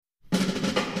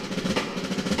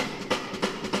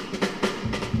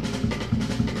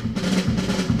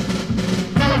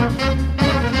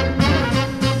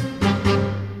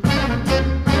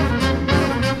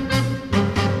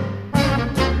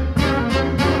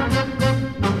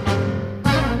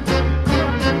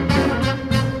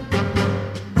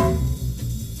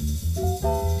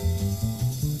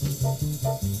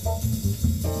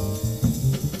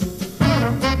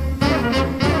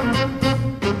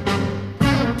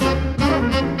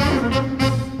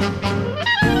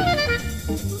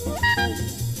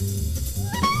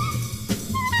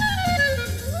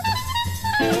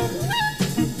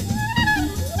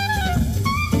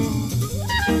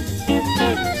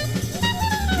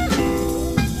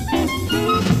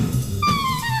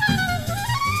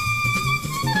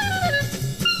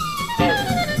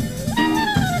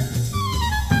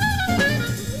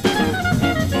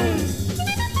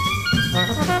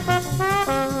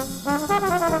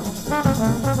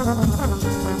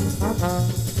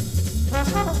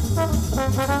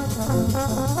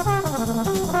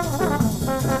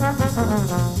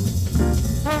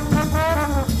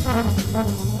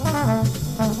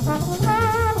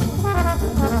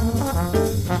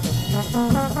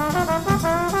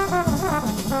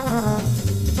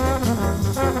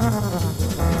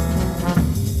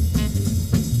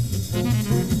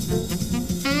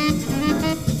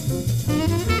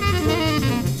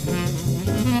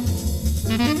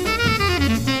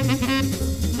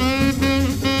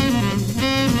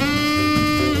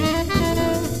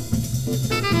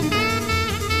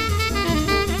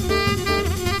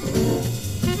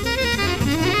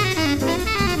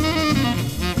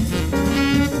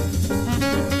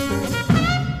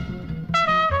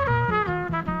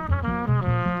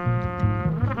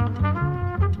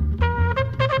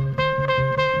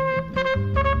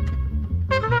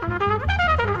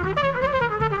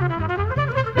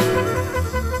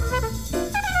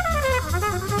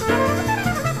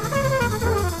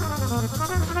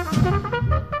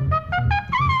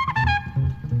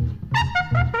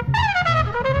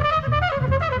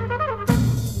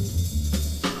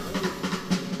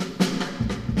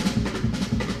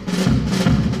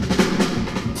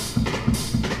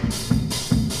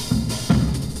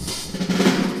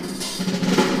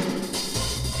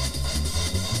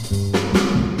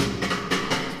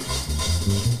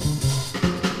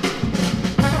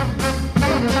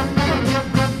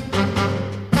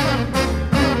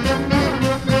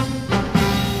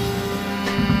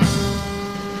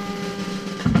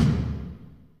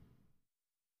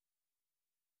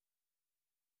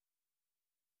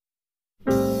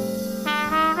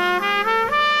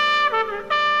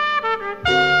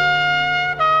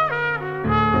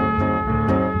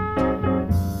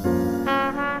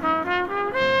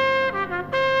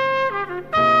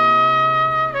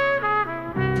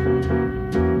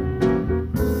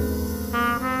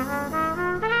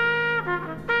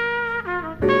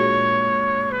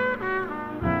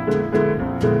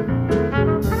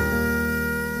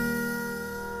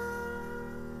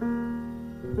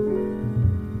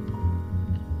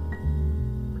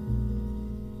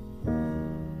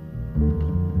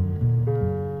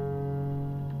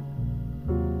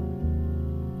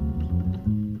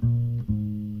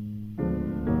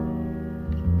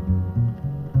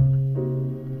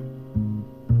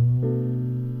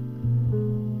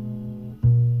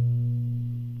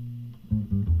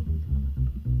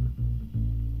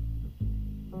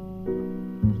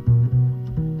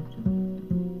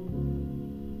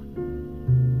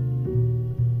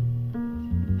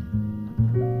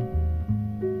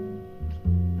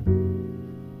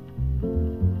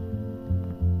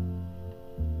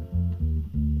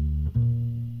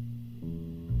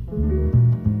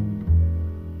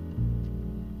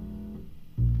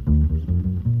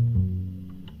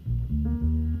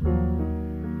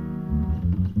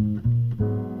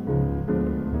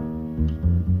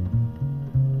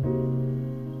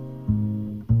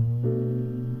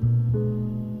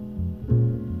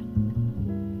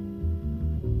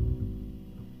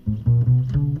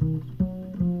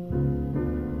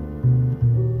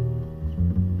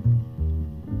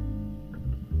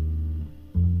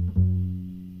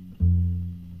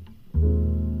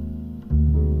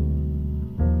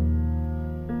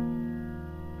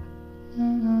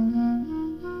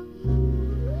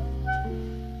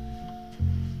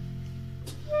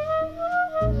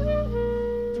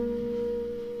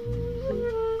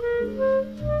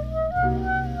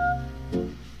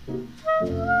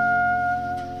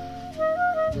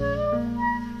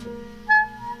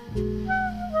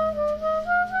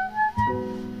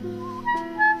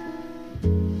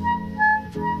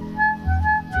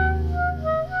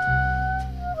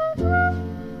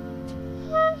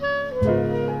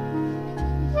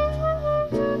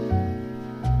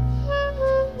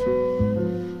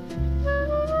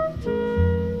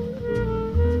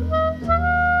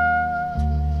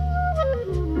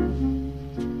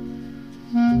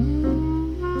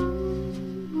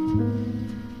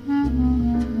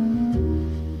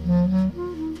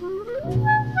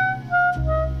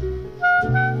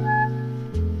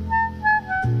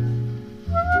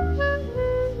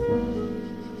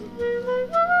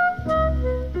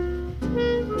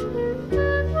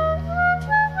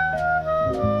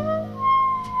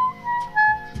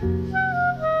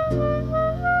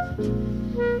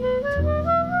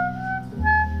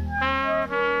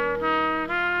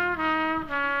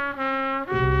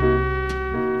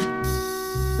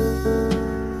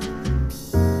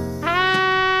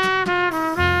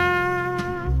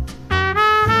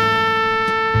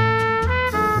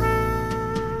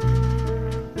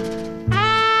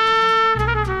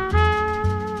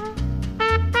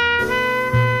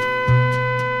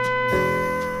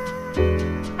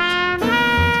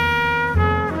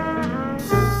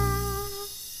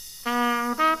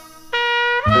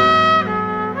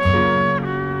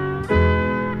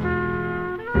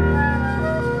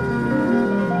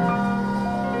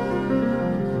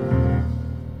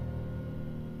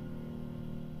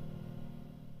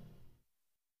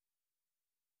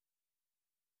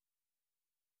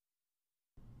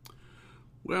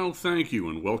Well, thank you,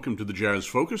 and welcome to the Jazz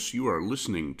Focus. You are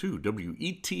listening to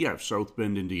WETF South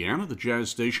Bend, Indiana, the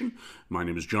Jazz Station. My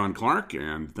name is John Clark,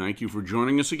 and thank you for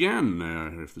joining us again.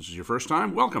 If this is your first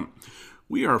time, welcome.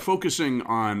 We are focusing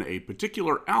on a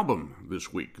particular album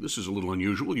this week. This is a little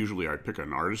unusual. Usually I pick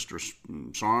an artist or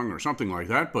song or something like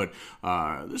that, but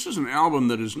this is an album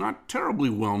that is not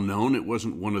terribly well known. It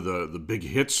wasn't one of the big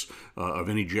hits of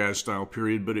any jazz style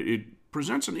period, but it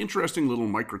presents an interesting little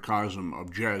microcosm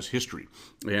of jazz history.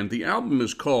 And the album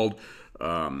is called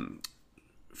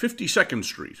 52nd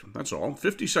Street. That's all.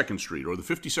 52nd Street, or the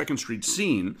 52nd Street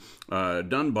Scene,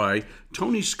 done by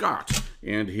Tony Scott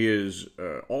and his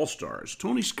All-Stars.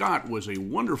 Tony Scott was a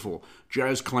wonderful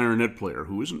jazz clarinet player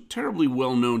who isn't terribly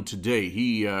well known today.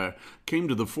 He came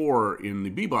to the fore in the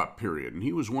bebop period, and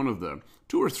he was one of the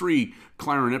two or three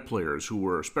clarinet players who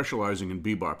were specializing in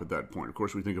bebop at that point. Of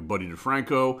course, we think of Buddy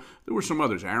DeFranco. There were some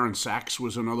others. Aaron Sachs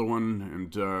was another one,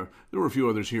 and there were a few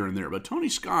others here and there. But Tony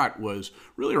Scott was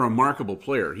really a remarkable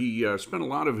player. He spent a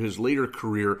lot of his later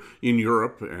career in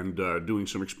Europe and doing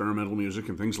some experimental music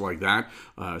and things like that.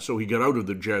 So he got out of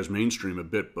the jazz mainstream a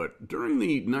bit. But during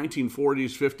the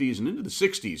 1940s, 50s, and into the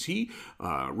 60s, he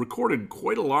recorded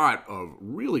quite a lot of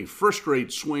really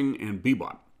first-rate swing and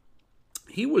bebop.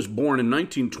 He was born in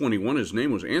 1921. His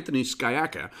name was Anthony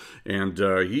Sciacca, and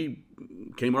he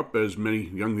came up, as many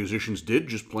young musicians did,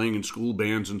 just playing in school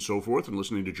bands and so forth and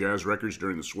listening to jazz records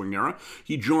during the swing era.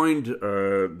 He joined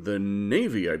the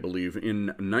Navy, I believe, in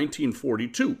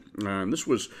 1942. And this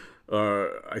was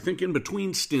I think in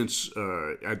between stints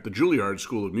at the Juilliard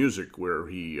School of Music, where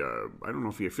he, I don't know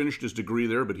if he had finished his degree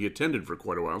there, but he attended for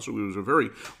quite a while, so he was a very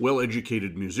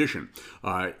well-educated musician.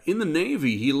 In the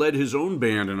Navy, he led his own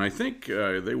band, and I think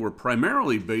they were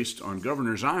primarily based on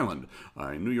Governor's Island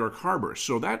in New York Harbor,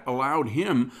 so that allowed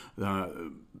him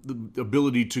the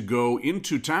ability to go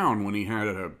into town when he had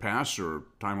a pass or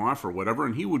time off or whatever,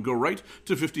 and he would go right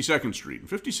to 52nd Street. And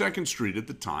 52nd Street at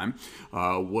the time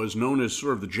was known as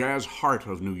sort of the jazz heart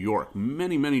of New York.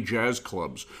 Many, many jazz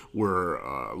clubs were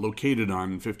located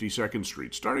on 52nd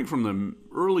Street, starting from the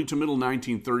early to middle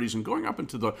 1930s and going up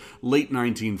into the late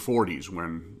 1940s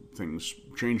when things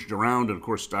changed around, and of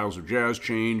course styles of jazz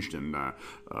changed and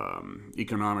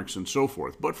economics and so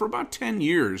forth. But for about 10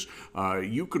 years,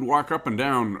 you could walk up and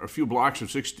down a few blocks of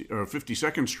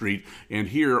 52nd Street and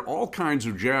hear all kinds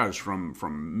of jazz from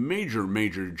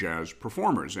major jazz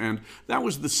performers. And that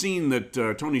was the scene that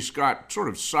Tony Scott sort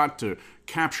of sought to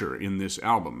capture in this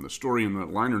album. The story in the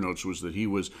liner notes was that he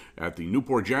was at the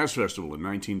Newport Jazz Festival in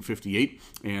 1958,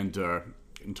 and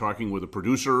in talking with a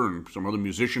producer and some other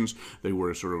musicians, they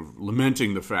were sort of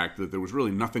lamenting the fact that there was really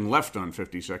nothing left on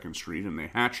 52nd Street, and they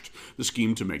hatched the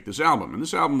scheme to make this album. And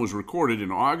this album was recorded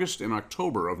in August and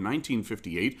October of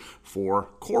 1958 for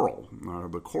Coral.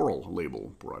 The Coral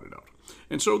label brought it out.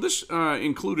 And so this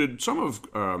included some of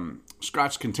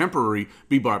Scott's contemporary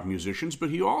bebop musicians, but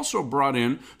he also brought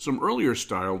in some earlier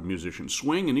styled musicians,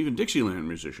 swing and even Dixieland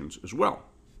musicians as well.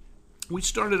 We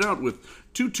started out with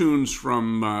two tunes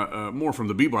from more from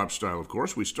the bebop style, of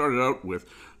course. We started out with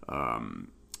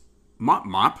Mop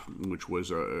Mop, which was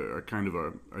a kind of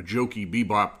a jokey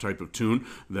bebop type of tune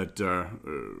that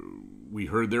we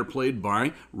heard there, played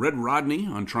by Red Rodney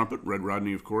on trumpet. Red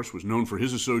Rodney, of course, was known for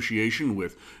his association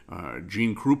with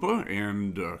Gene Krupa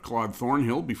and Claude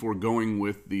Thornhill before going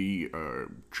with the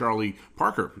Charlie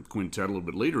Parker Quintet a little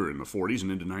bit later in the 40s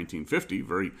and into 1950.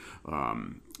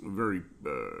 Very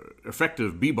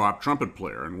effective bebop trumpet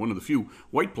player, and one of the few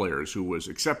white players who was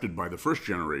accepted by the first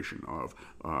generation of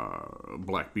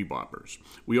black beboppers.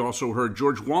 We also heard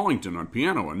George Wallington on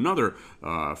piano, another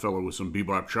fellow with some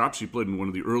bebop chops. He played in one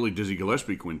of the early Dizzy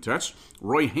Gillespie quintets.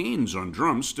 Roy Haynes on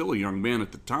drums, still a young man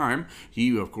at the time.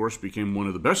 He, of course, became one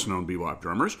of the best-known bebop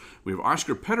drummers. We have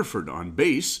Oscar Pettiford on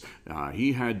bass.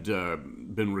 He had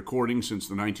been recording since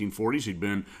the 1940s. He'd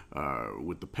been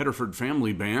with the Pettiford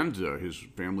Family Band, his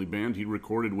family band. He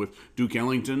recorded with Duke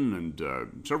Ellington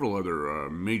and several other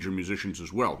major musicians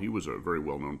as well. He was a very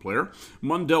well-known player.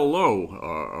 Mundell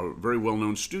Lowe, a very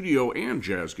well-known studio and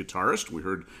jazz guitarist. We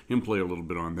heard him play a little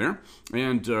bit on there.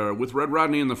 And with Red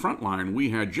Rodney in the front line, we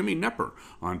had Jimmy Knepper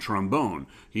on trombone.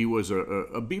 He was a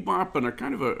bebop and a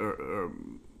kind of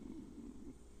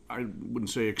I wouldn't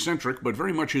say eccentric, but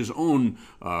very much his own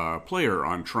player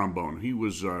on trombone. He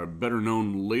was better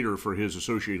known later for his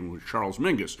association with Charles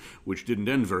Mingus, which didn't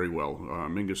end very well.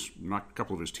 Mingus knocked a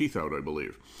couple of his teeth out, I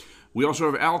believe. We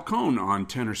also have Al Cohn on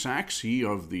tenor sax. He,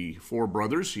 of the Four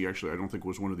Brothers, he actually, I don't think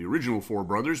was one of the original Four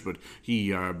Brothers, but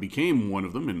he became one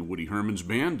of them in Woody Herman's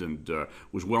band and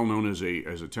was well known as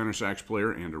a tenor sax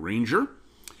player and arranger.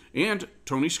 and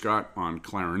Tony Scott on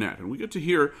clarinet. And we get to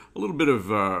hear a little bit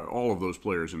of all of those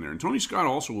players in there. And Tony Scott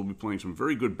also will be playing some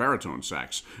very good baritone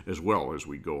sax as well as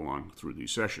we go along through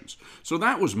these sessions. So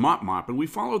that was Mop Mop, and we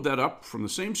followed that up from the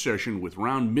same session with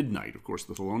Round Midnight, of course,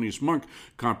 the Thelonious Monk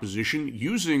composition,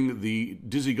 using the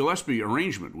Dizzy Gillespie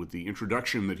arrangement with the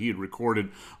introduction that he had recorded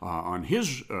on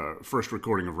his first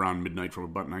recording of Round Midnight from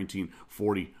about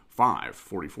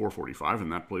 1944, 45,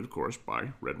 and that played, of course,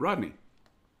 by Red Rodney.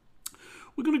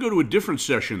 We're going to go to a different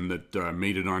session that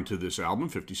made it onto this album,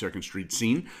 52nd Street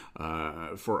Scene,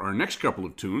 for our next couple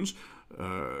of tunes.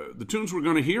 The tunes we're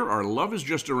going to hear are Love Is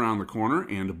Just Around the Corner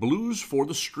and Blues for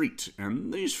the Street,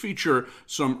 and these feature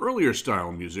some earlier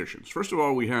style musicians. First of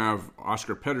all, we have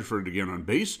Oscar Pettiford again on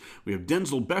bass. We have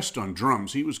Denzel Best on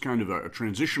drums. He was kind of a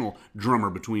transitional drummer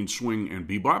between swing and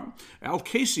bebop. Al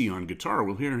Casey on guitar.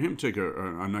 We'll hear him take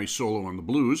a nice solo on the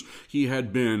blues. He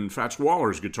had been Fats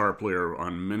Waller's guitar player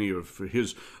on many of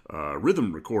his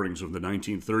rhythm recordings of the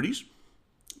 1930s.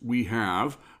 We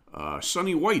have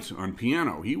Sonny White on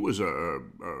piano. He was a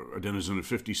denizen of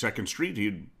 52nd Street. He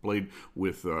had played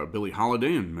with Billie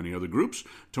Holiday and many other groups.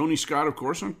 Tony Scott, of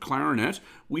course, on clarinet.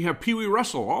 We have Pee Wee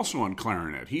Russell also on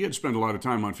clarinet. He had spent a lot of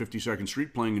time on 52nd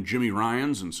Street playing in Jimmy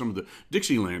Ryan's and some of the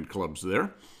Dixieland clubs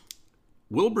there.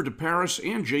 Wilbur DeParis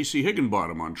and J.C.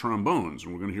 Higginbottom on trombones,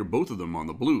 and we're going to hear both of them on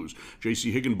the blues. J.C.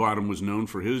 Higginbottom was known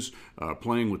for his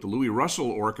playing with the Louis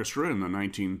Russell Orchestra in the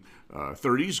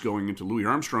 1930s, going into Louis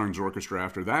Armstrong's orchestra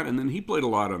after that, and then he played a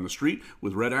lot on the street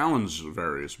with Red Allen's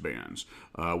various bands.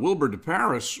 Wilbur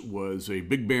DeParis was a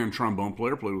big band trombone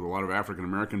player, played with a lot of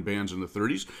African-American bands in the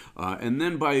 30s, and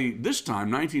then by this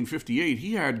time, 1958,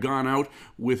 he had gone out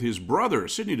with his brother,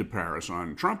 Sidney DeParis,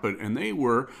 on trumpet, and they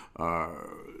were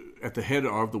at the head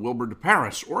of the Wilbur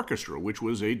DeParis Orchestra, which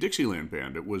was a Dixieland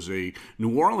band. It was a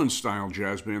New Orleans-style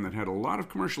jazz band that had a lot of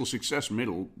commercial success, made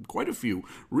quite a few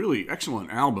really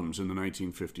excellent albums in the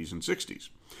 1950s and 60s.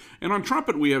 And on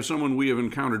trumpet, we have someone we have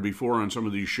encountered before on some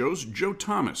of these shows, Joe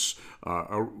Thomas,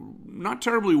 not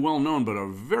terribly well-known, but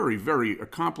a very, very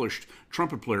accomplished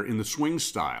trumpet player in the swing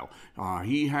style.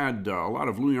 He had a lot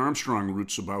of Louis Armstrong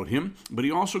roots about him, but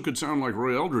he also could sound like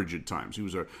Roy Eldridge at times. He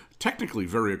was a technically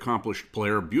very accomplished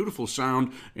player, beautiful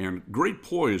sound, and great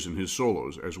poise in his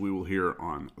solos, as we will hear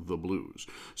on The Blues.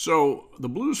 So, The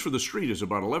Blues for the Street is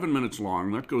about 11 minutes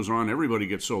long. That goes on. Everybody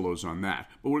gets solos on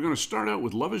that. But we're going to start out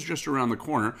with Love Is Just Around the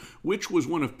Corner, which was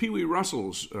one of Pee Wee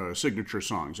Russell's signature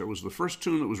songs. It was the first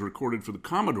tune that was recorded for the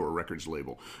Commodore Records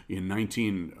label in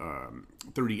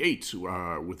 1938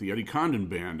 with the Eddie Condon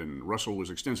Band, and Russell was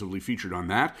extensively featured on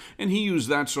that, and he used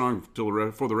that song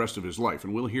for the rest of his life.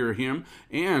 And we'll hear him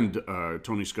and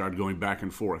Tony Scott going back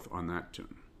and forth on that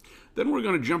tune. Then we're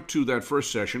going to jump to that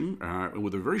first session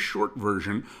with a very short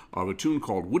version of a tune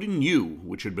called Wouldn't You,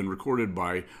 which had been recorded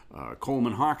by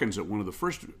Coleman Hawkins at one of the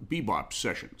first bebop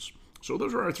sessions. So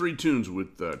those are our three tunes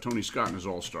with Tony Scott and his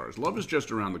All-Stars. Love Is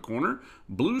Just Around the Corner,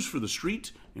 Blues for the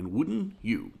Street, and Wouldn't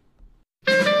You.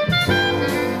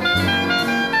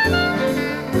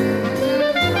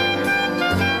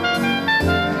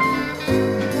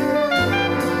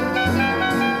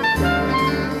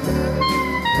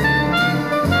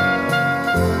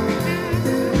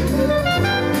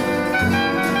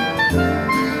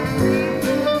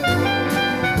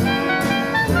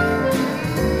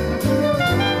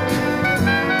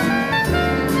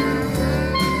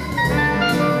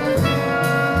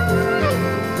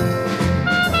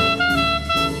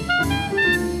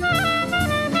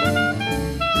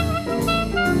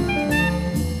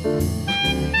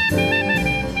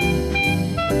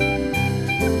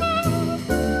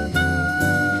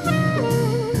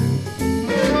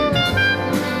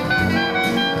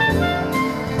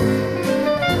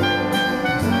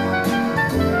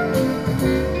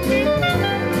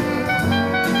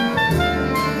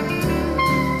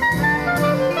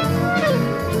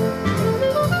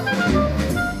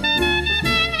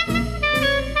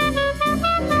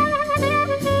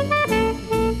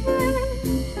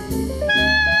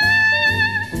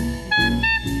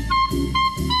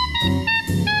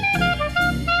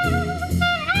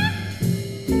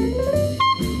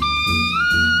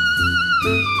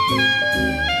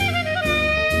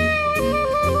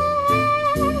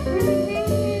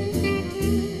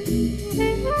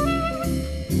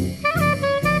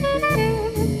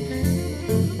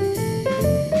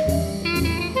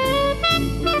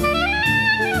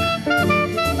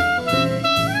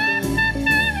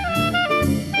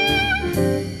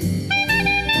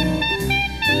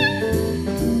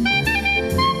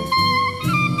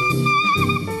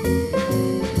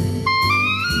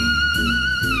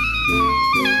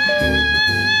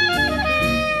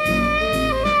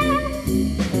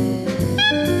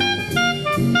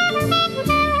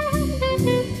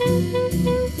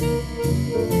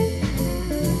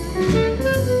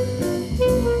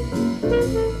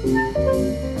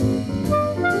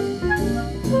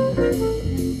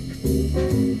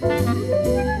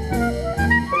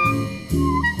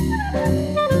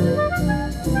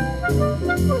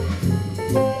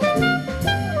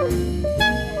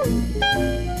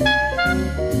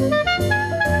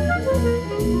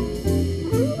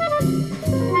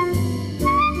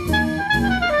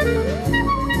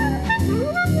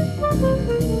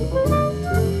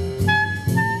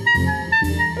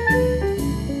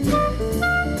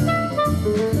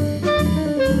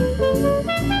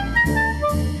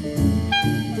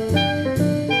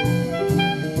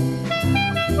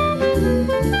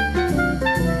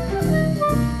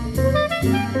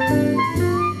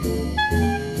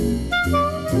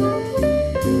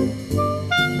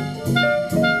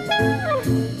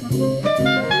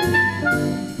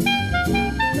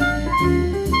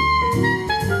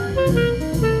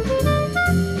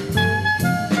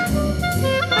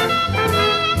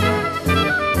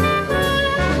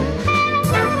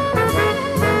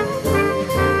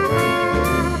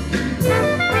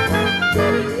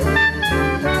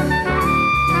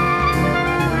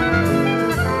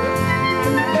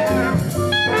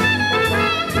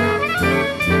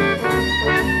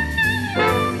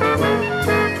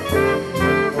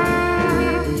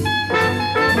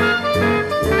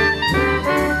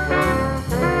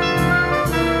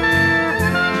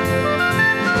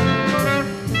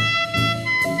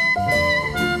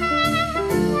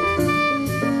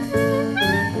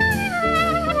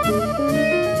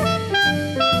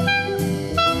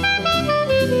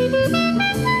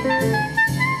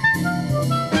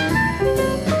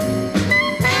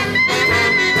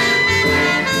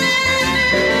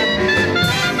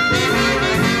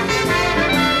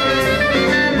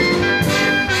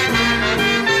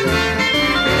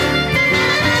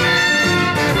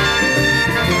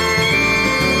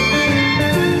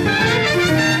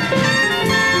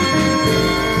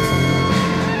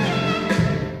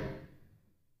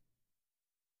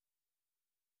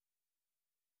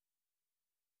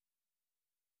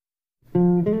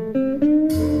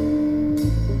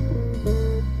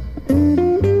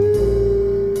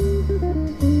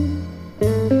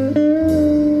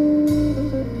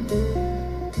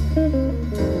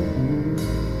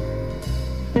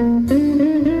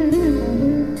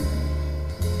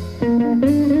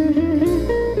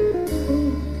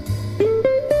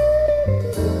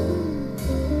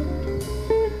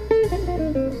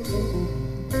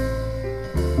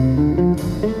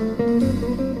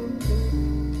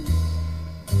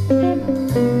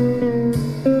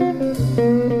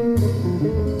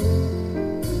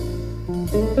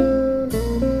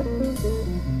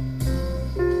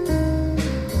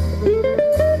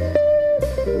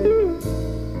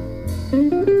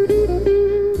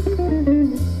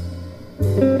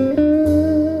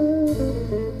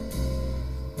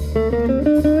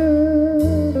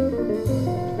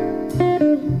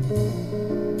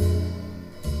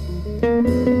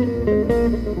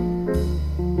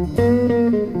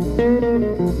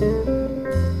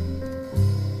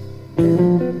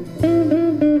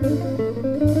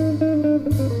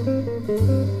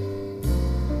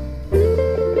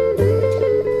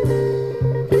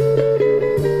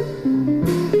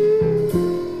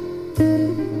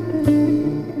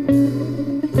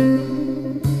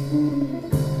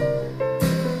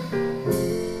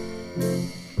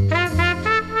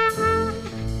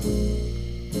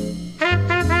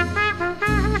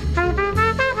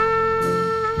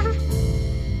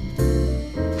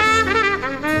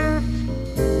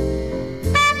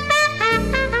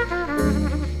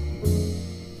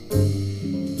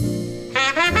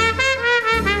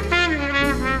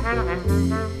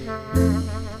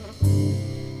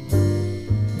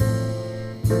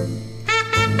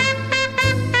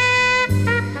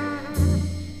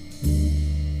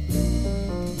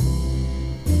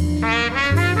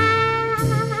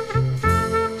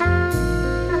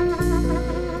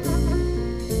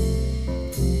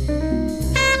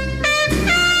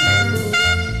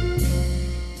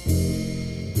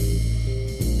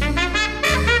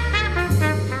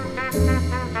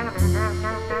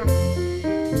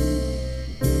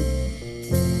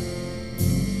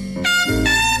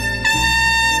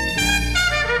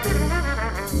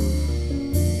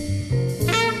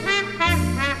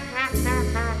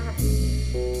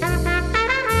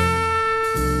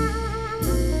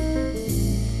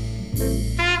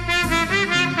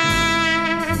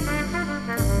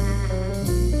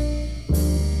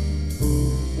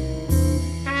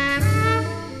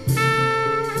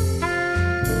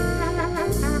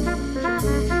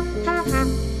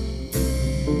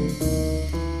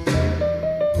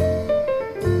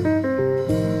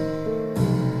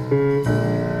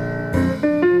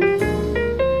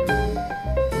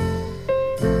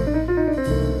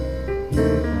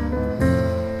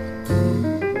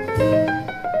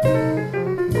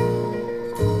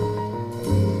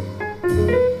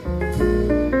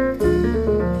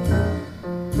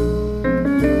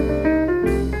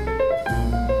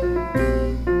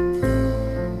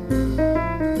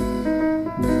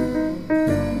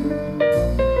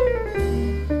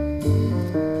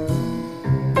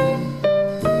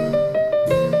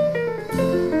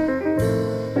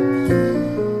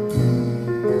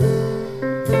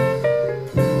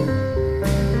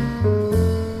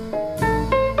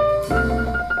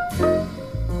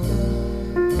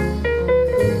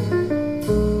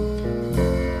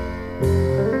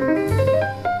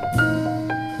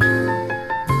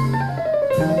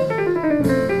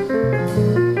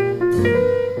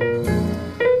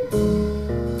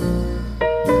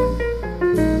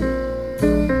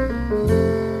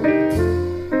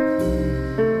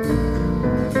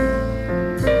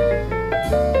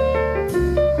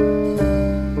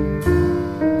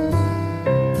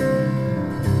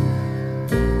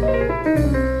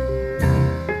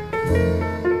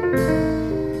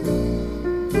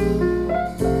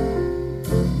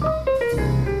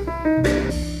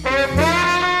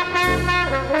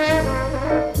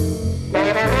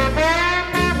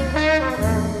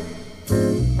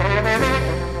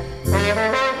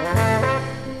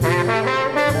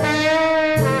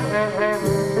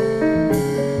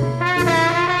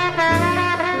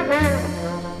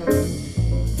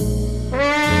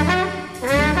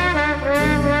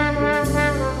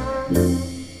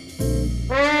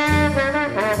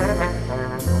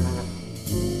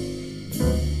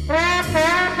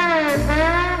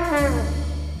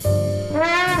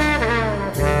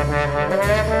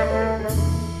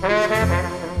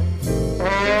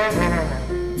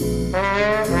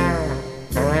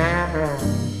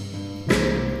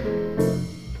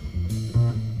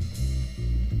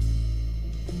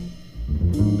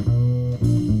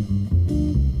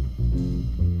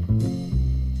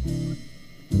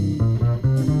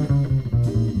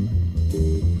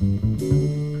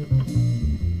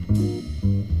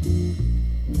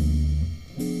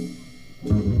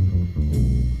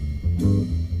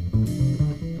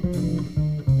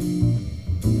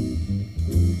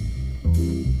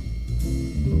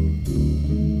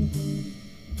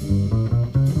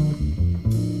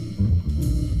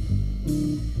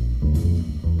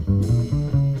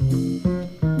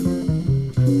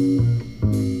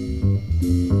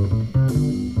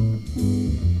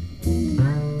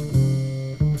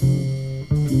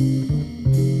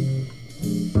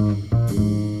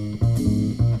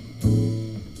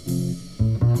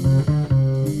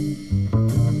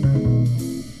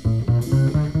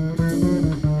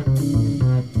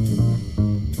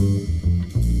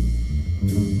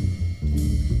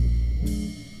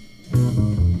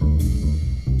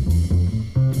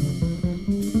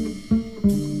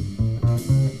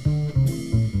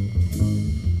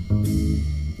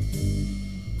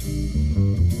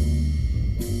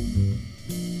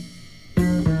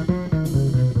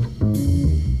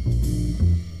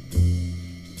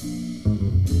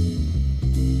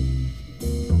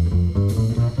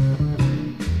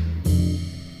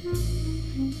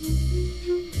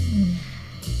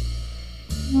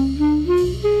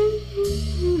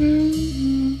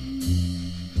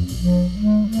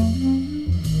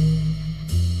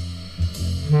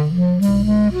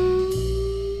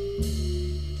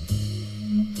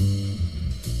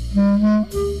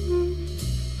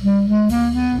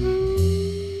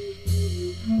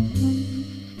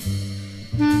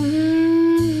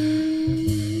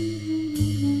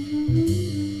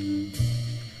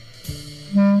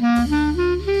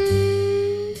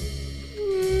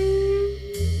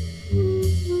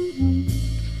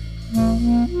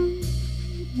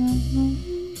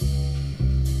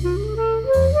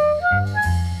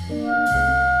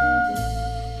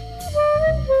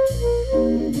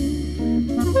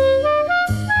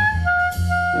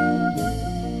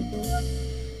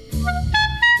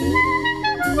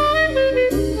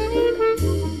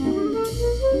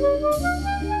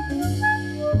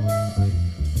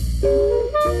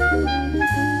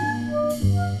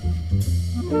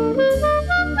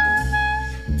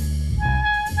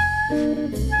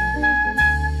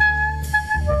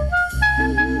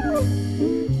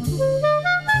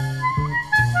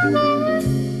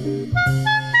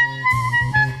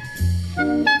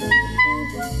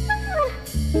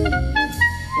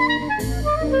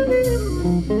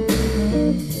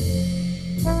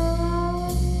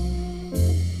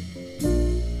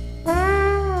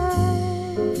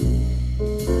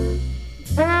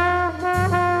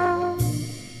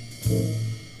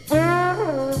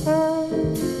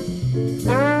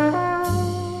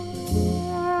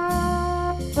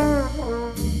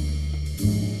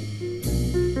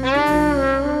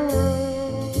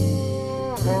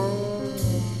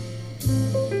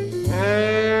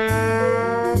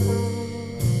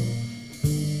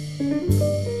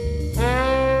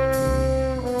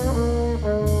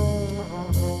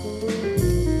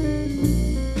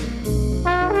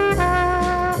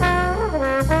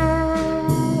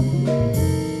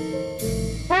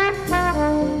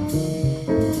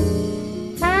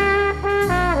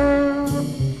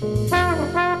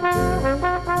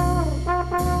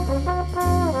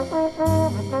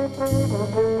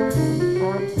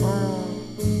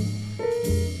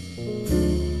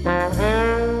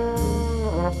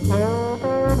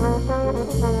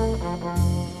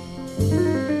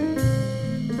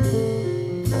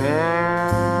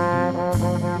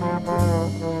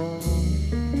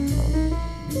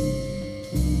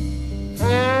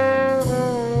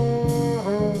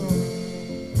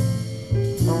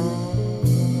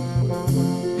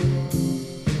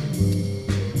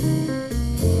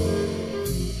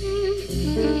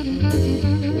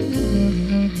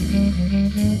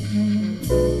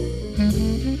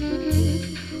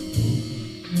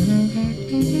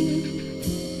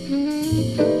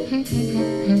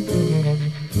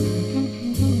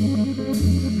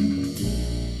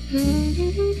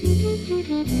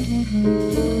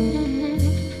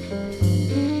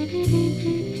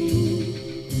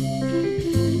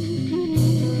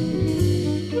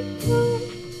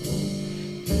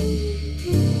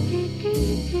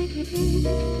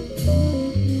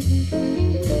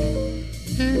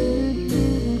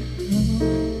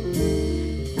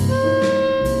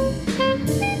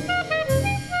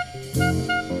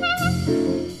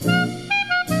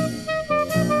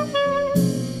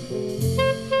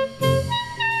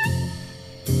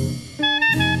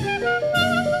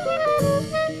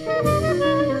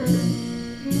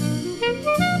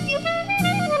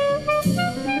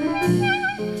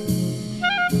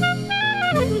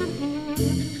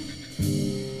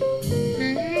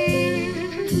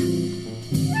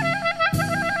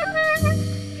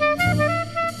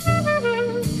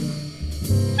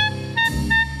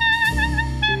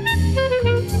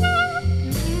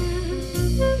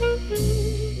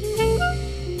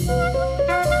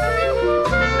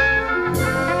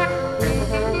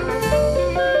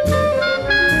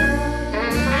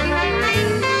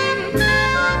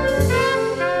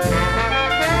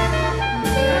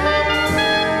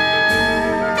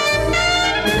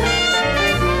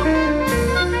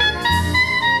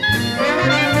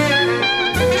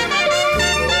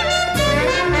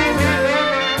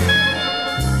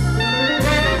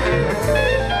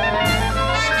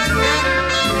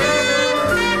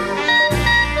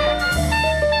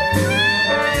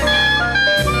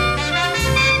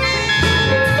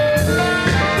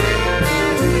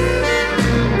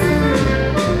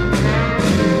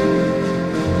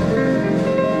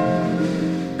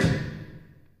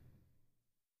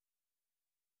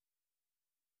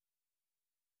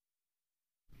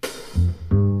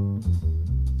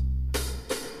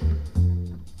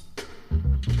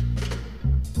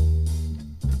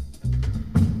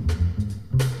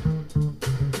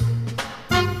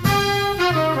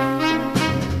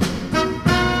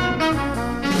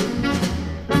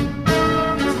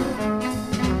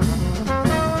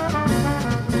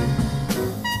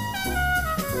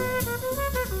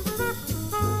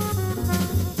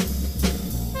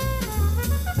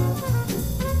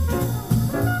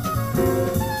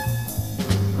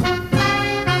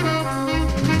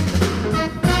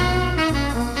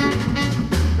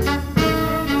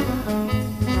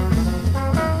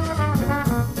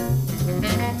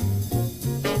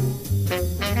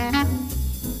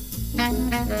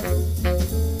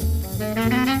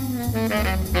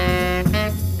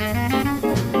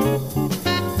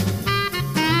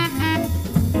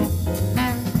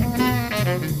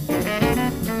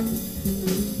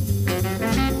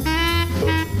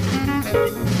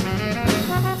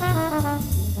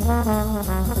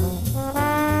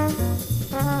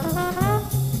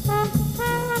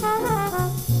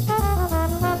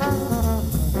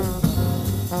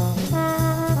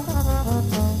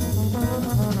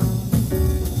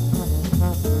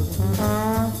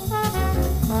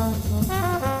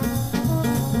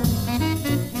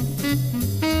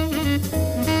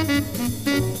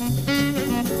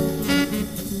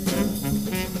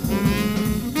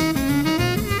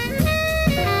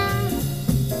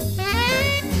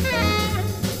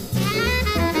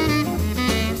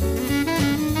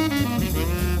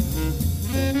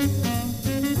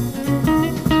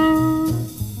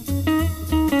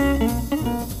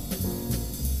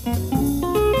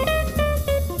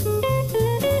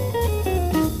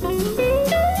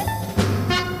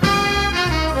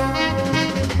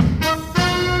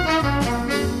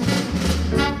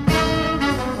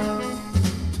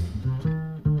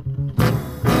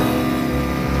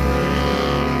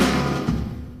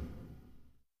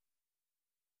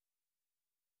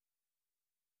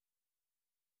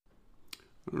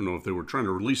 I don't know if they were trying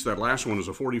to release that last one as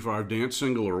a 45 dance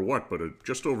single or what, but at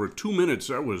just over 2 minutes,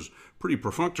 that was pretty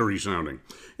perfunctory sounding.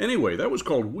 Anyway, that was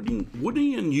called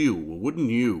Wooden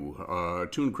You, a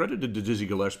tune credited to Dizzy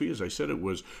Gillespie. As I said, it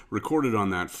was recorded on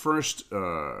that first,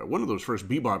 one of those first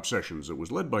bebop sessions. It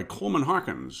was led by Coleman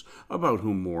Hawkins, about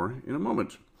whom more in a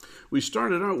moment. We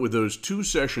started out with those two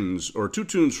tunes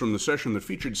from the session that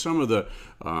featured some of the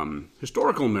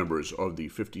historical members of the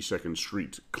 52nd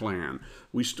Street Clan.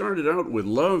 We started out with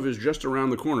Love Is Just Around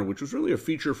the Corner, which was really a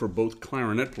feature for both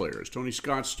clarinet players. Tony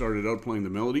Scott started out playing the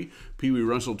melody, Pee Wee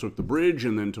Russell took the bridge,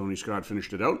 and then Tony Scott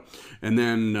finished it out. And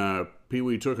then Pee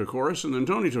Wee took a chorus, and then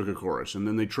Tony took a chorus, and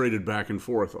then they traded back and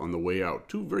forth on the way out.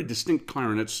 Two very distinct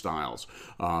clarinet styles,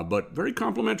 but very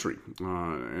complementary.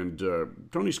 And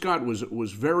Tony Scott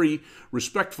was very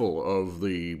respectful of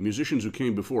the musicians who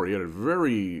came before. He had a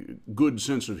very good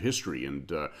sense of history, and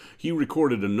he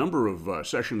recorded a number of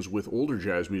sessions with older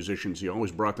jazz musicians. He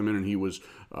always brought them in, and he was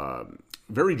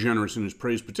very generous in his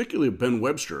praise, particularly of Ben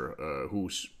Webster, who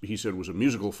he said was a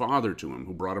musical father to him,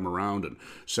 who brought him around and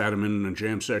sat him in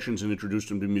jam sessions and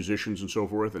introduced him to musicians and so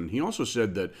forth. And he also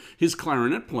said that his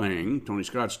clarinet playing, Tony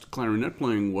Scott's clarinet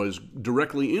playing, was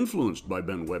directly influenced by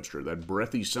Ben Webster, that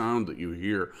breathy sound that you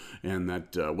hear and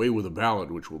that way with a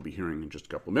ballad, which we'll be hearing in just a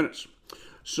couple of minutes.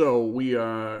 So we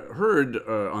heard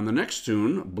on the next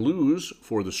tune, Blues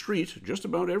for the Street, just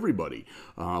about everybody.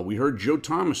 We heard Joe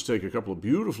Thomas take a couple of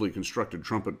beautifully constructed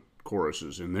trumpet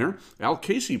choruses in there. Al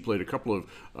Casey played a couple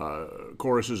of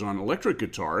choruses on electric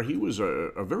guitar. He was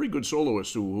a very good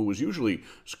soloist who was usually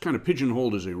kind of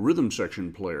pigeonholed as a rhythm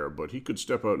section player, but he could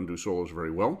step out and do solos very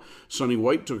well. Sonny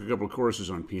White took a couple of choruses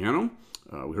on piano.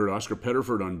 We heard Oscar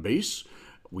Pettiford on bass.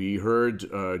 We heard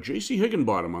J.C.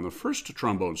 Higginbottom on the first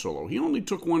trombone solo. He only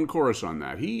took one chorus on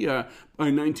that. He, by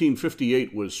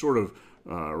 1958, was sort of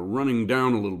running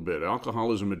down a little bit.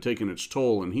 Alcoholism had taken its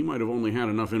toll, and he might have only had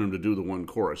enough in him to do the one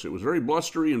chorus. It was very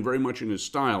blustery and very much in his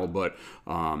style, but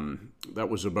that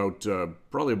was about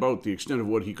probably about the extent of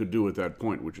what he could do at that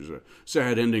point, which is a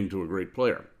sad ending to a great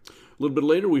player. A little bit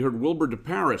later, we heard Wilbur de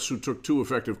Paris, who took two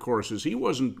effective choruses. He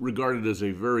wasn't regarded as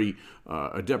a very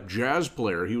adept jazz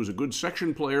player. He was a good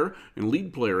section player and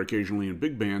lead player occasionally in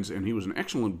big bands, and he was an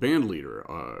excellent band leader,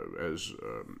 as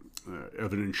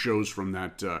evidence shows from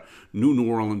that New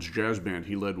Orleans jazz band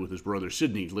he led with his brother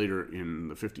Sidney later in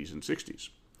the 50s and 60s.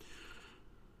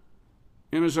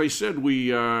 And as I said, we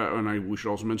should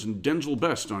also mention Denzel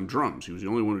Best on drums. He was the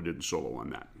only one who did a solo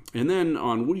on that. And then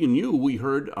on Woody and You, we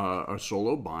heard a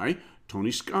solo by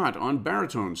Tony Scott on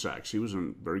baritone sax. He was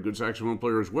a very good saxophone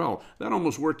player as well. That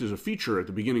almost worked as a feature at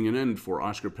the beginning and end for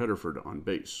Oscar Pettiford on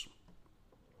bass.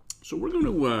 So we're going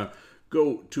to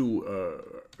go to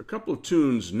a couple of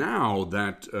tunes now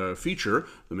that feature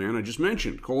the man I just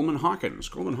mentioned, Coleman Hawkins.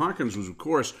 Coleman Hawkins was, of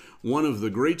course, one of the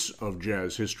greats of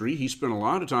jazz history. He spent a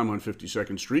lot of time on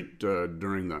 52nd Street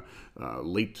during the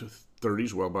late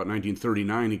 30s. Well, about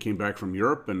 1939, he came back from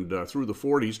Europe, and through the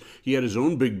 40s, he had his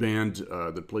own big band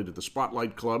that played at the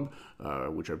Spotlight Club,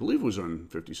 which I believe was on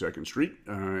 52nd Street,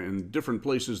 and different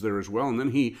places there as well. And then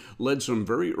he led some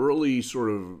very early sort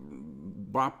of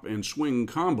bop and swing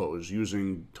combos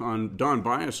using Don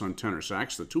Bias on tenor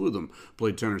sax. The two of them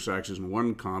played tenor saxes in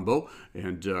one combo,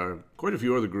 and quite a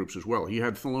few other groups as well. He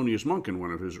had Thelonious Monk in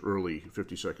one of his early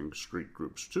 52nd Street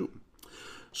groups, too.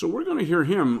 So we're going to hear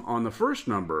him on the first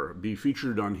number be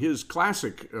featured on his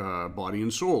classic Body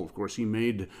and Soul. Of course, he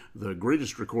made the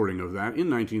greatest recording of that in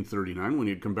 1939 when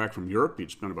he had come back from Europe. He'd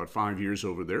spent about 5 years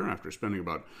over there after spending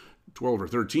about 12 or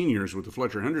 13 years with the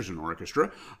Fletcher Henderson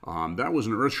Orchestra. That was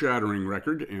an earth-shattering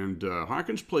record, and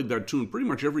Hawkins played that tune pretty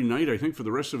much every night, I think, for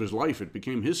the rest of his life. It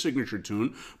became his signature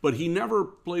tune, but he never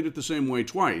played it the same way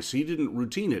twice. He didn't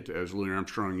routine it, as Louis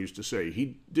Armstrong used to say.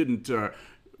 He didn't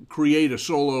create a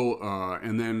solo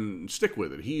and then stick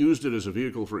with it. He used it as a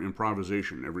vehicle for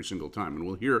improvisation every single time, and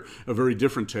we'll hear a very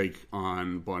different take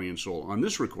on Body and Soul on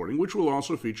this recording, which will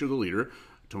also feature the leader,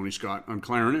 Tony Scott, on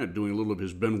clarinet, doing a little of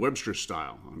his Ben Webster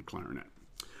style on clarinet.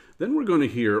 Then we're going to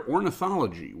hear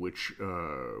Ornithology, which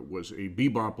was a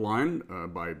bebop line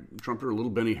by trumpeter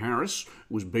Little Benny Harris.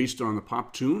 It was based on the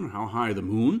pop tune, How High the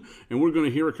Moon. And we're going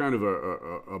to hear a kind of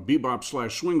a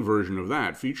bebop/swing version of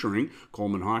that, featuring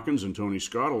Coleman Hawkins and Tony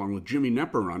Scott, along with Jimmy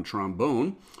Knepper on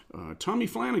trombone. Tommy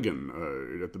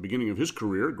Flanagan, at the beginning of his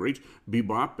career, great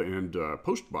bebop and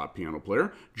post-bop piano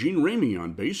player. Gene Ramey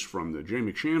on bass from the Jay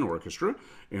McShann Orchestra.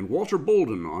 And Walter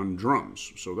Bolden on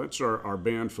drums. So that's our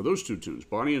band for those two tunes,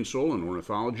 Body and Soul and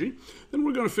Ornithology. Then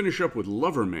we're going to finish up with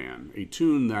Lover Man, a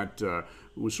tune that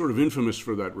was sort of infamous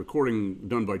for that recording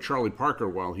done by Charlie Parker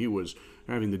while he was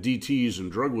having the DTs and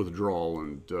drug withdrawal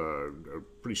and a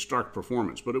pretty stark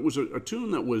performance. But it was a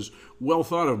tune that was well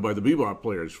thought of by the bebop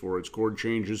players for its chord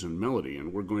changes and melody.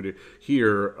 And we're going to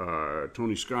hear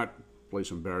Tony Scott play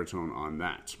some baritone on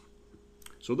that.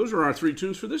 So those are our three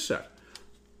tunes for this set.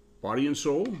 Body and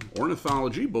Soul,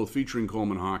 Ornithology, both featuring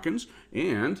Coleman Hawkins,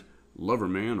 and Lover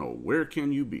Man, Oh Where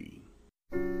Can You Be?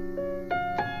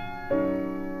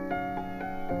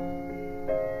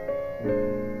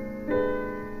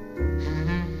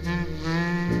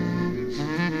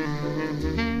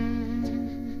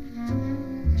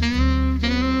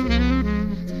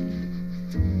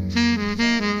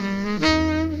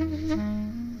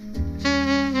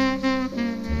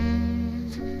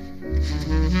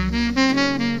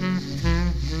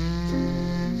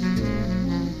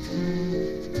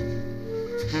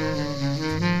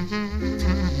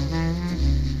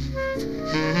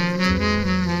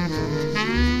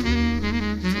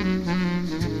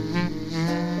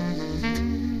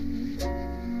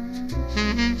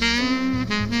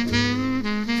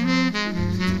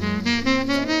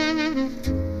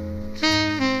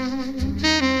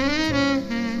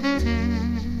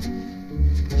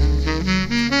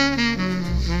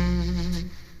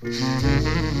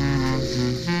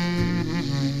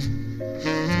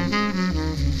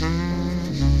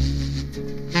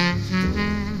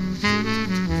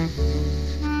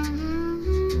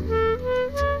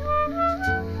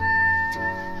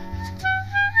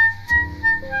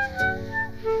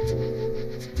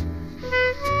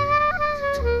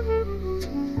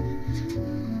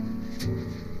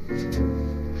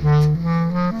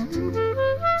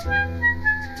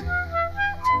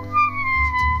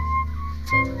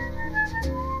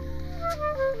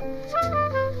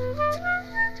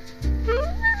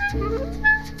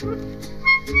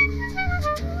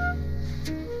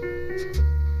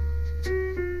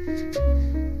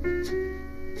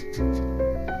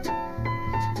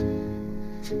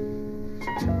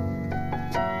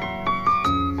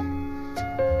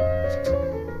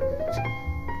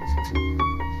 Thank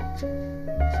you.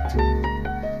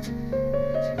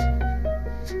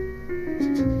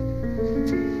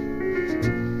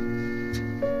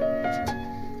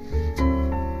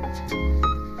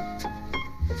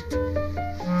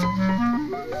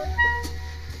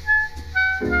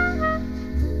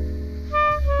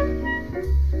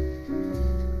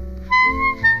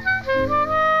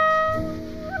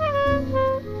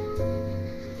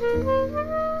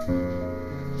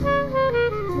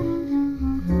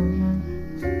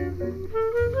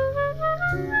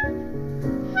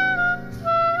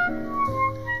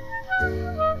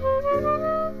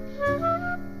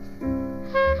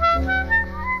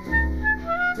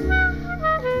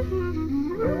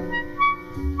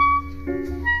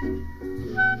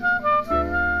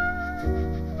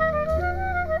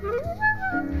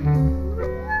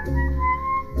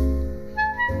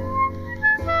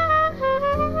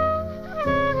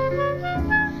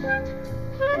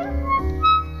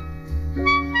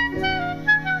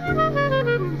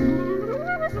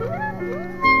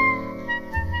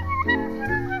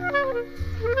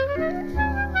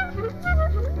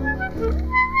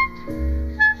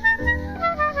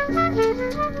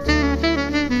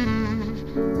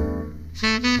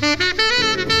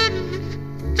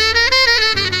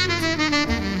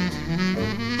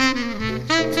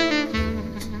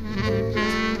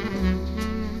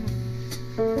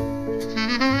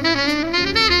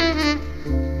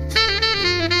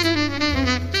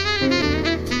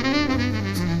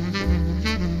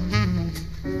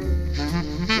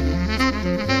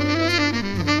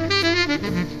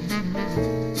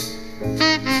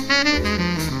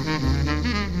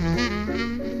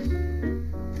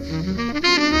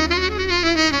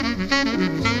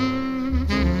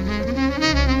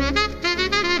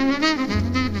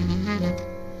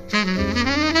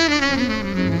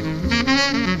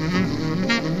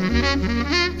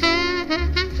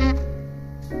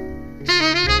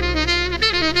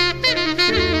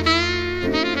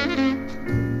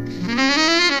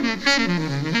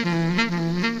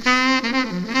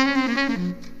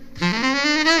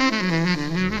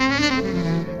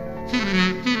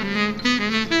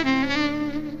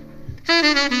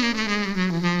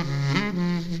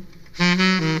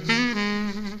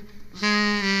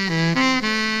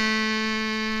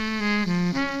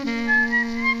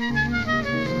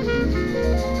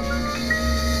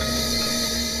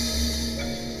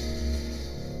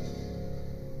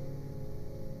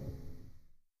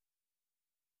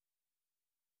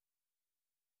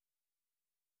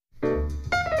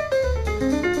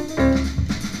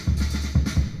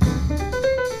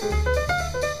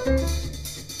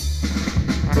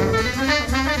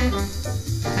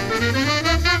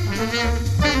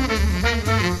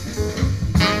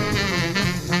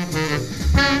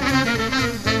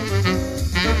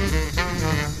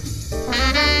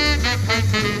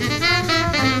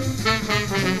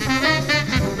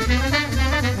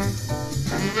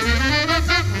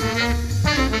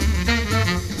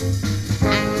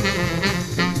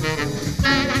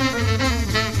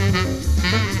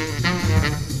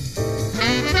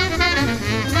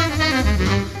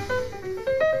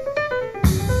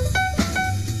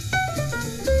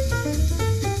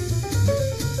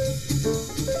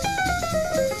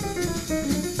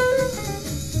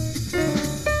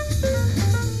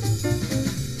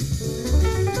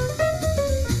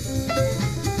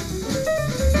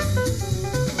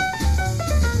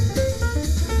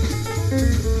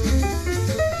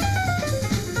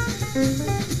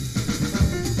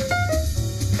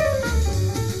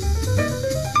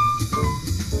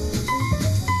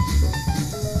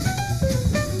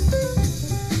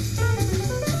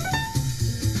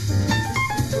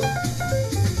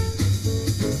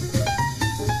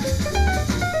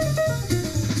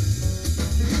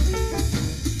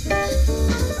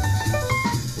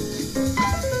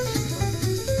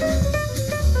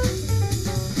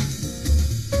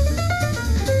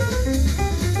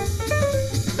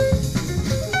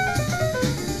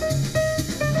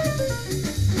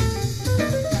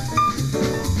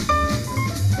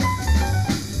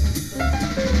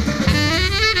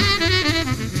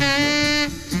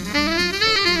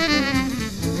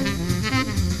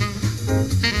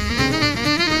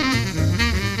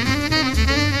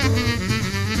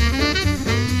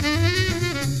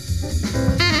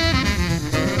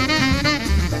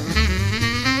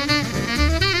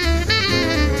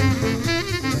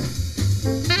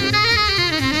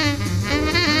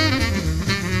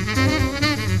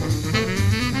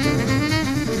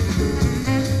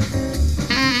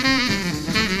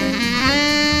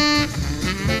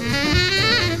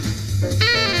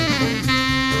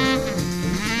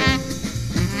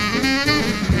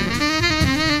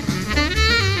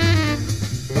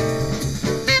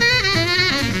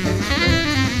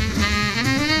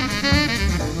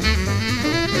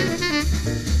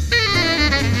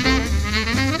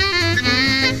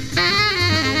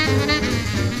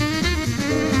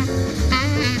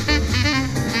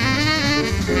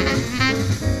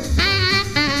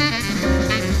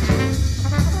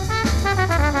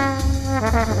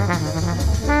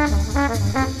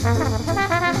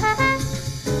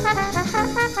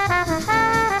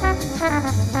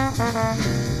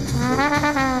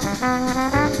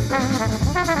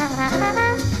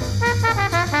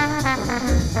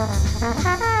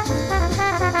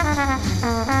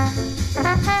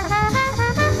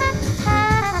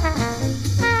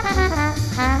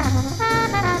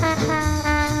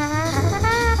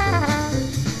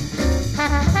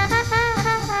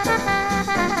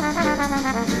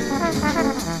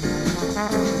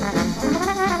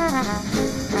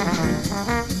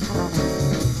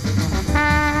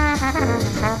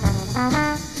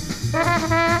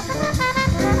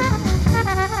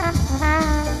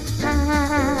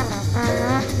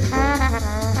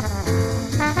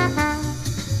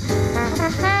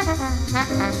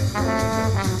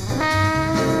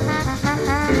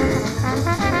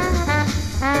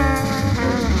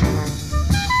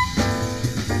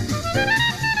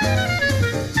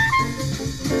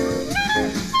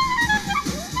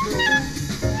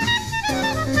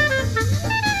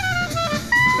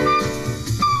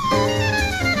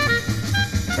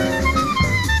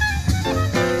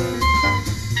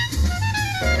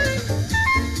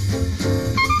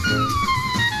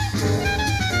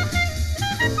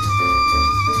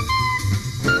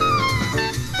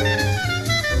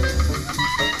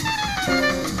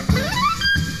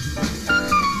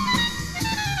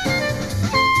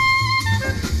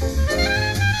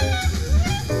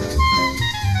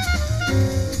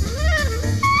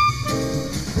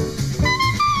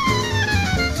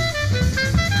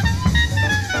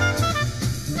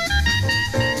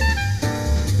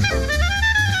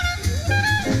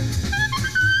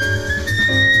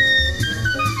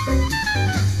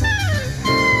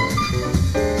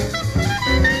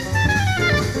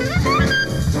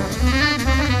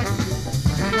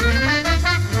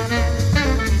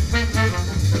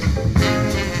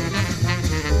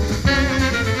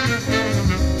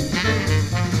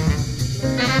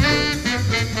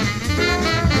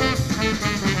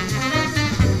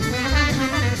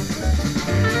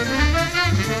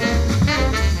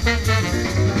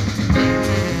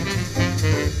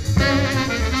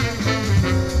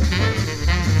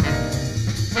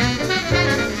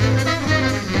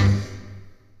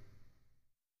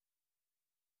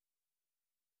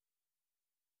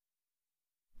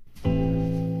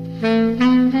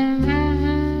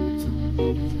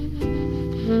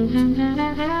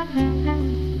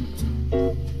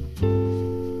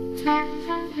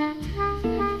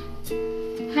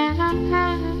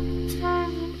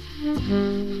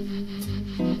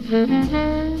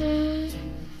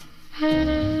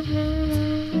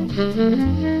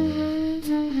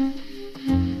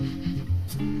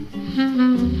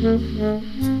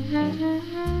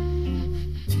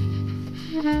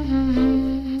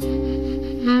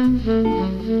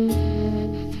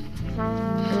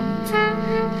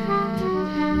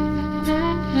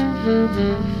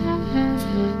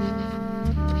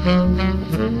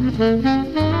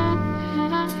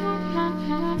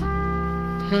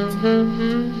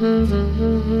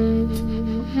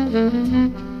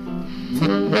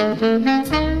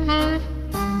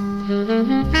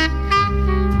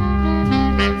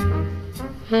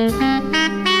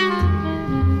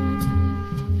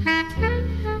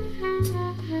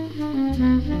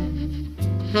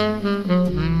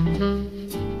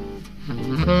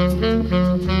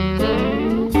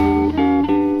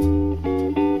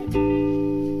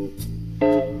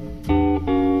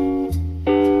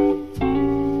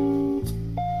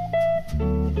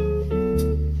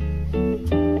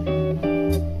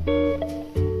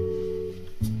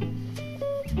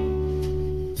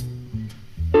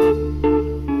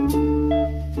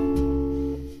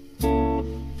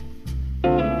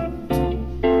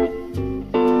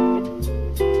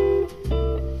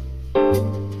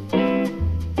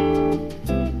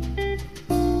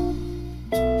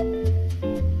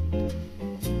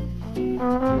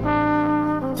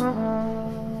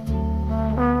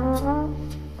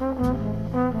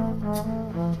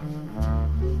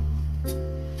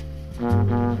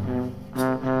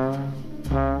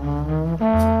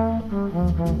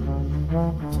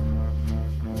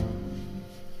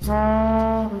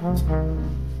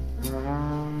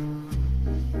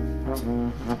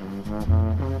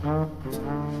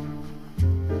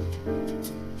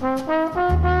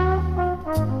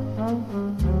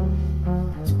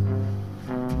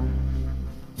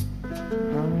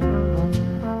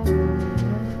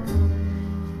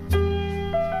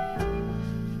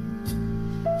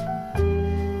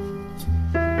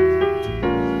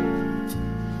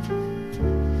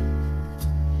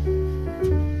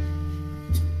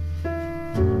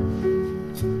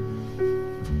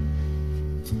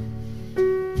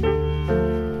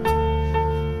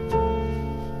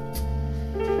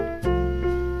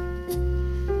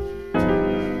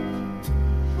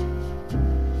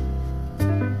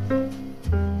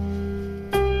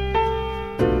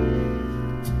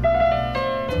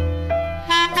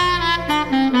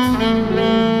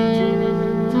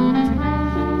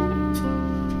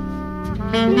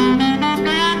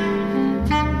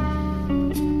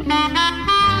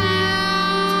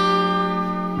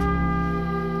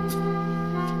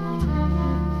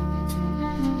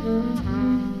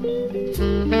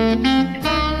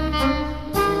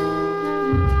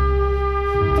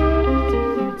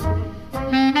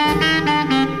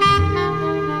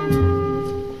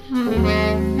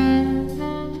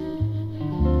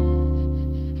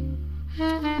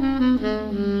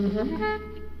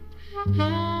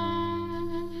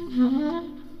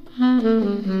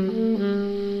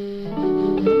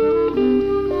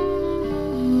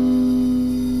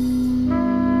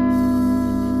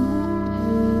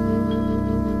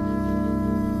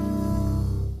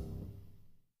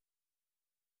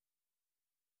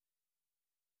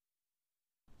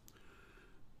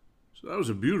 So that was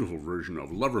a beautiful version of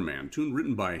Loverman, tune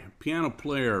written by piano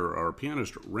player or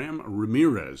pianist Ram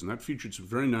Ramirez, and that featured some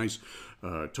very nice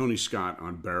Tony Scott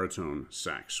on baritone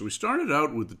sax. So we started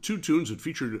out with the two tunes that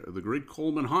featured the great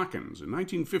Coleman Hawkins. In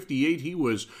 1958, he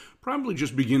was probably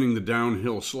just beginning the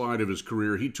downhill slide of his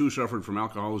career. He too suffered from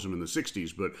alcoholism in the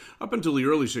 60s, but up until the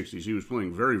early 60s, he was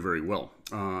playing very, very well.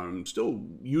 Still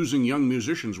using young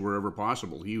musicians wherever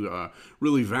possible. He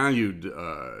really valued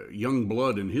young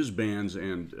blood in his bands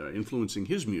and influencing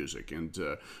his music, and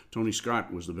Tony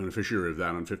Scott was the beneficiary of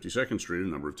that on 52nd Street a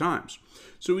number of times.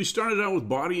 So we started out with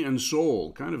Body and Soul,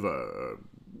 kind of a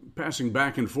passing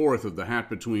back and forth of the hat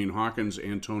between Hawkins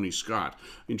and Tony Scott.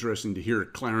 Interesting to hear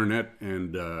clarinet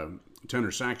and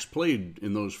tenor sax played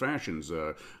in those fashions.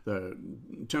 The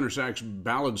tenor sax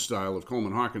ballad style of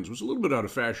Coleman Hawkins was a little bit out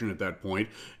of fashion at that point,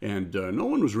 and no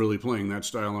one was really playing that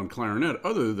style on clarinet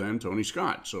other than Tony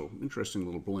Scott. So interesting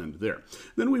little blend there.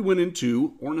 Then we went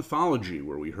into Ornithology,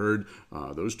 where we heard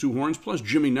those two horns plus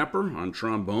Jimmy Knepper on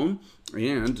trombone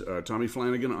and Tommy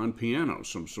Flanagan on piano.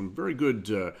 Some very good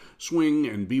swing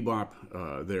and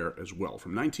bebop there as well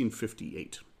from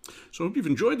 1958. So I hope you've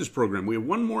enjoyed this program. We have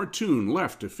one more tune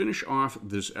left to finish off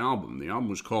this album. The album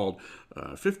was called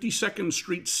 52nd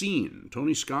Street Scene,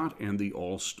 Tony Scott and the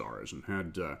All-Stars, and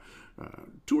had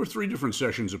 2 or 3 different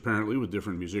sessions apparently with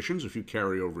different musicians, a few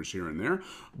carryovers here and there,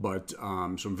 but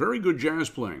some very good jazz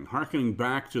playing, harkening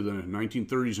back to the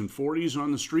 1930s and 40s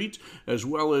on the street, as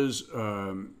well as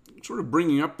sort of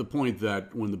bringing up the point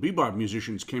that when the bebop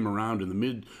musicians came around in the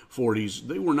mid-40s,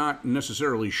 they were not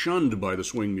necessarily shunned by the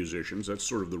swing musicians. That's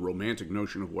sort of the romantic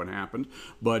notion of what happened.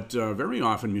 But very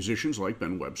often musicians like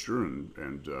Ben Webster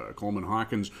and Coleman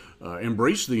Hawkins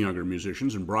embraced the younger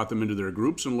musicians and brought them into their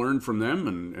groups and learned from them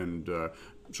and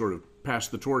sort of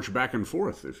passed the torch back and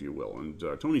forth, if you will. And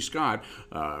Tony Scott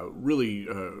really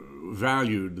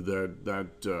valued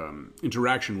that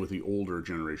interaction with the older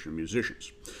generation of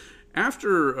musicians.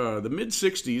 After the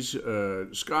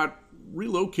mid-60s, Scott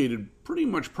relocated pretty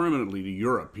much permanently to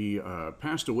Europe. He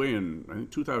passed away in, I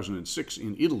think, 2006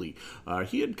 in Italy.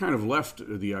 He had kind of left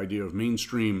the idea of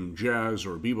mainstream jazz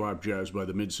or bebop jazz by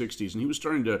the mid-60s, and he was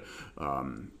starting to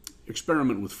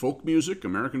experiment with folk music,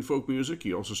 American folk music.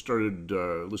 He also started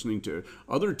listening to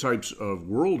other types of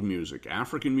world music,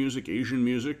 African music, Asian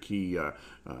music. He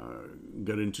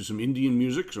got into some Indian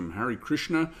music, some Hare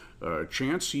Krishna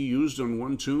chants he used on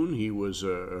one tune. He was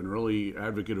an early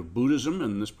advocate of Buddhism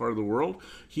in this part of the world.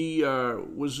 He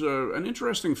was an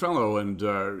interesting fellow, and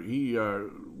he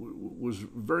was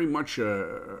very much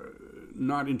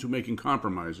not into making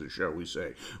compromises, shall we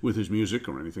say, with his music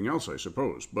or anything else, I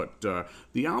suppose. But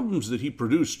the albums that he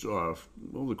produced over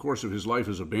the course of his life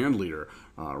as a band leader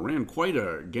ran quite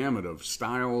a gamut of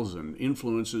styles and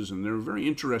influences, and they're very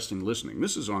interesting listening.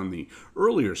 This is on the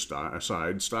earlier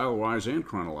side, style-wise and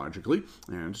chronologically,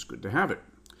 and it's good to have it.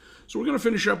 So we're going to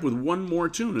finish up with one more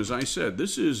tune, as I said.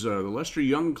 This is the Lester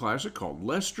Young classic called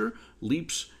Lester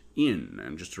Leaps In.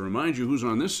 And just to remind you who's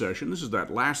on this session, this is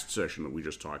that last session that we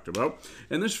just talked about.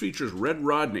 And this features Red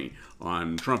Rodney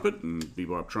on trumpet and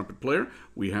bebop trumpet player.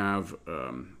 We have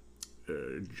Al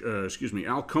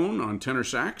Cohn on tenor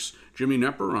sax, Jimmy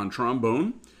Knepper on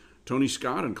trombone, Tony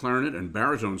Scott on clarinet and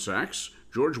baritone sax,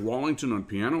 George Wallington on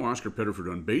piano, Oscar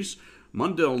Pettiford on bass,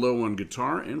 Mundell Lowe on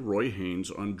guitar, and Roy Haynes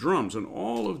on drums. And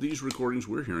all of these recordings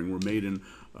we're hearing were made in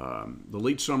the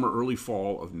late summer, early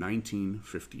fall of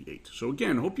 1958. So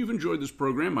again, hope you've enjoyed this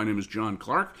program. My name is John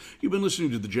Clark. You've been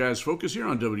listening to the Jazz Focus here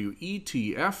on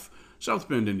WETF, South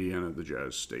Bend, Indiana, the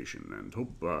Jazz Station. And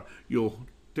hope you'll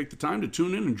take the time to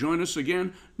tune in and join us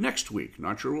again next week.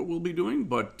 Not sure what we'll be doing,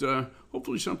 but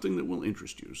hopefully something that will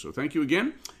interest you. So thank you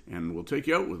again, and we'll take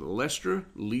you out with Lester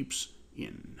Leaps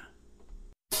In.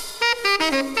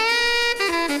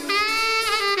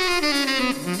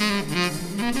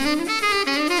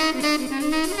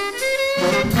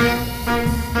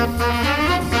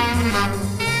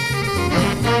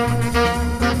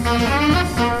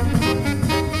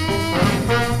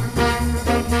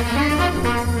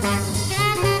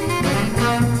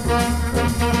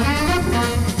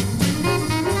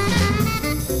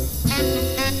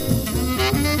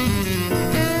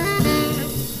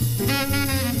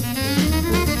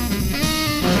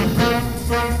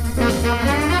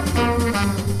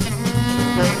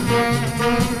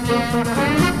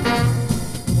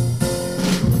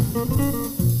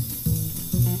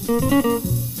 Thank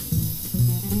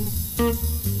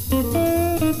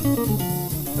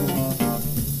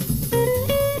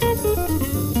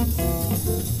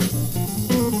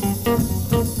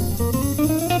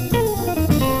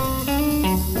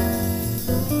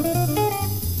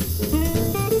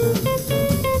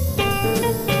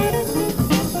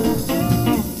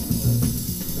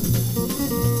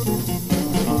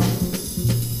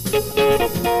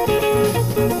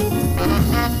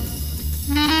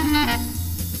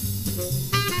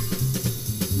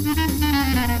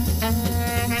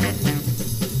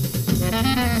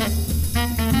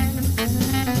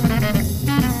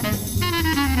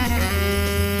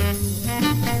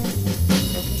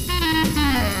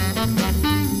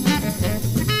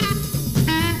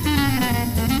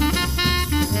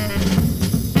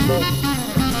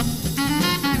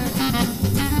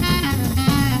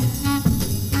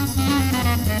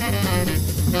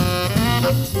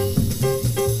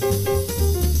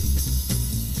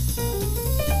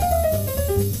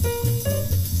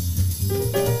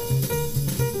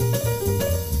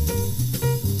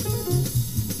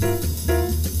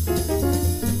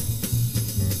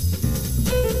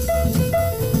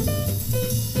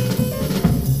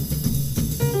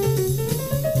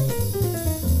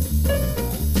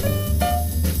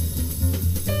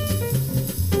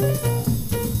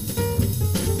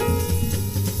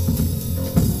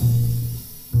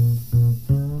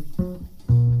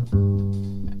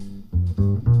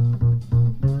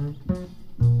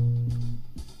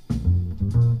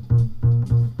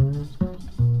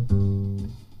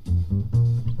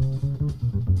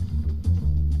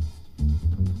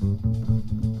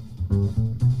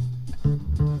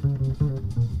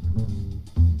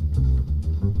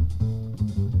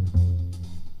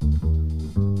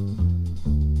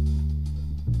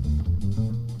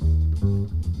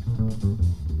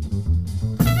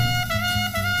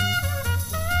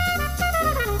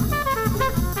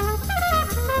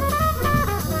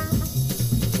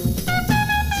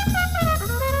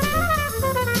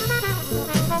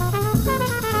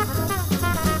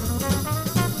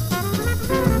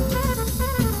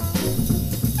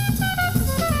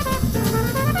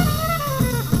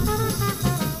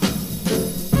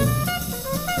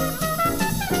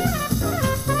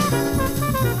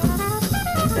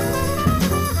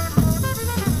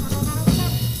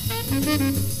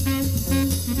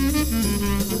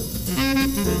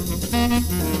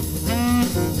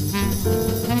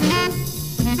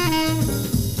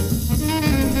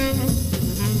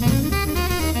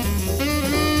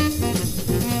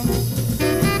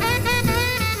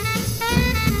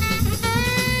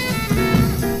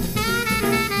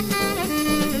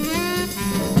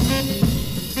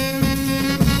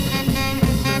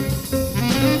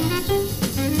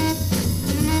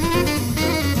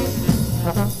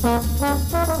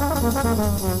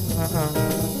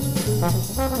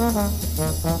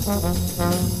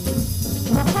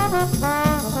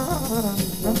you.